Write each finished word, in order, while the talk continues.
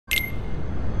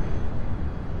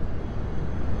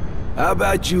How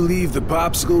about you leave the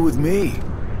popsicle with me?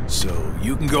 So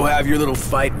you can go have your little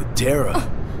fight with Terra.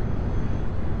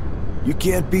 You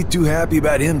can't be too happy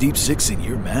about him deep sixing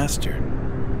your master.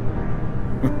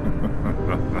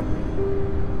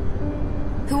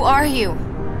 Who are you?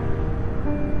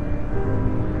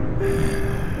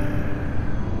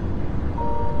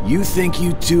 You think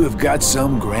you two have got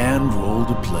some grand role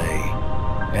to play.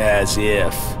 As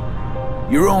if.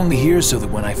 You're only here so that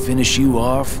when I finish you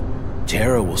off,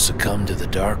 Terra will succumb to the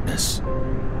darkness.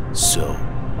 So,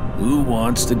 who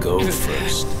wants to go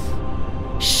first?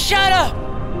 Shut up!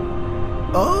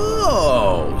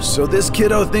 Oh, so this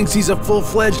kiddo thinks he's a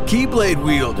full-fledged Keyblade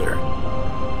wielder.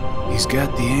 He's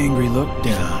got the angry look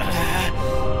down.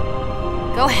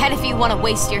 Go ahead if you want to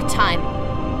waste your time.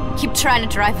 Keep trying to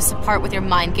drive us apart with your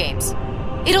mind games.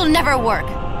 It'll never work.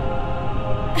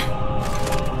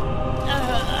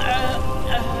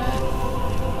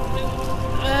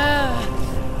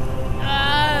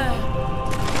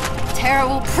 Terra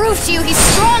will prove to you he's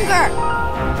stronger!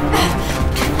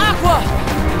 Aqua!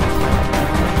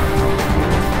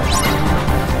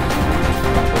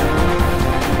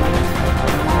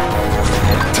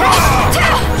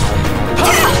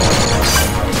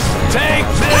 Take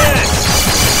this!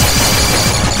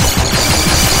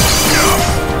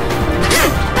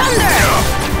 Thunder!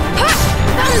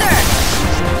 Thunder!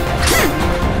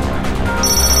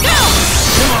 Go!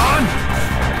 Come on!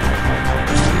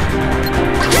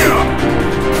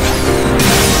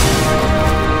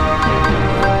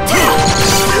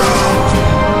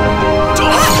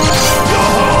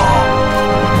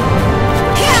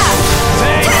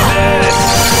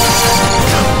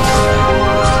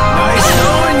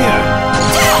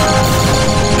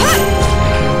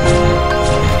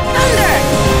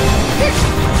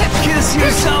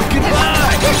 Yourself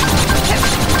goodbye!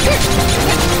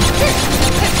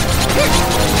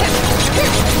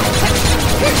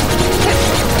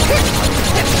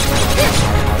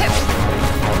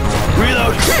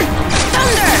 Reload!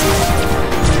 Thunder!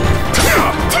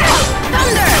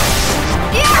 Thunder!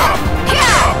 Yeah!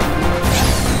 Yeah!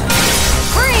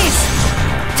 Freeze!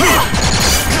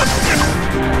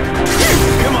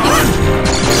 Come on!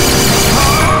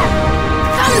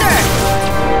 Thunder!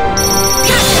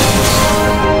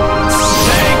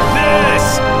 Take this!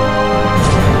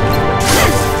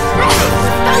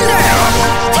 Thunder!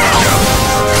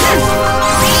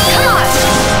 Come on!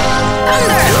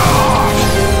 Thunder!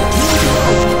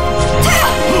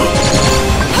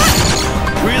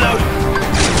 Reload!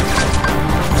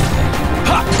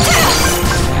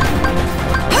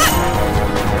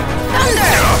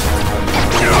 Thunder!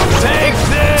 Take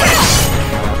this!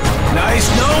 Nice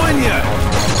knowing ya!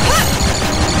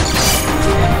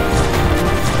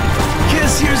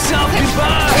 Kiss yourself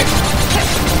goodbye!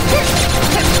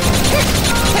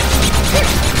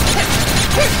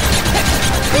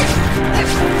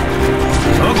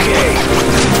 Okay.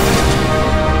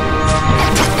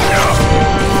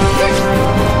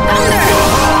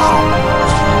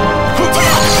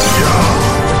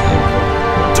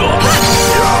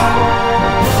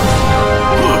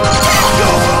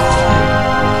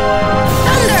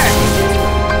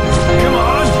 Come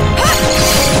on!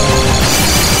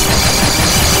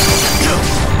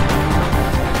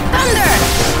 Thunder!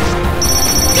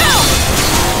 Go!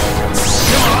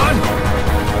 Come on!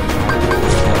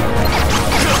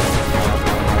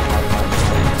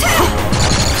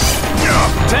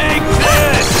 Take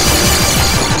this!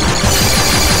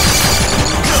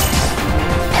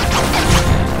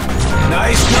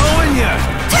 Nice knowing ya!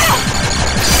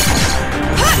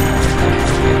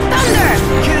 Thunder!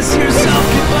 Kiss yourself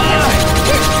goodbye!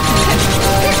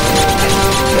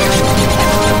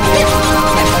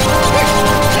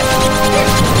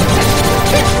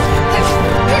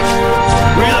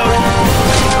 Reload!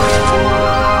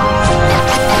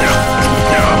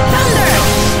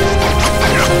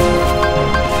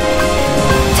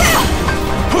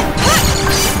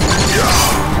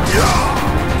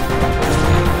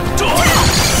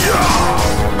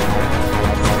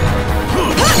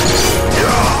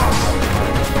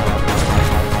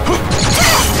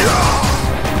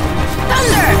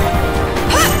 Thunder!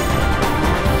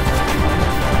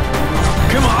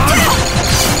 Come on!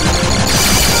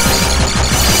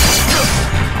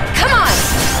 Come on!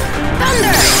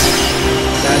 Thunder!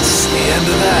 That's the end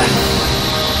of that.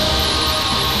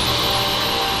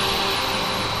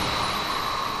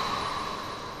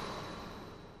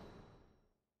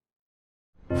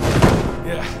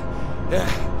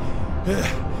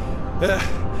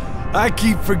 I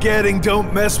keep forgetting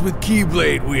don't mess with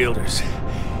Keyblade wielders.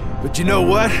 But you know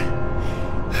what?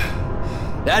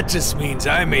 That just means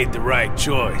I made the right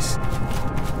choice.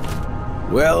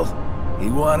 Well, He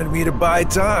wanted me to buy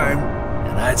time,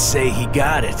 and I'd say he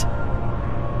got it.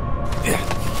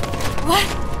 What?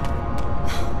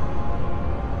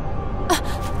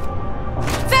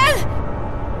 Ven!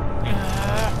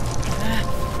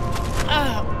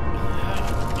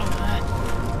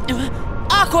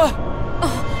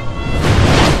 Aqua!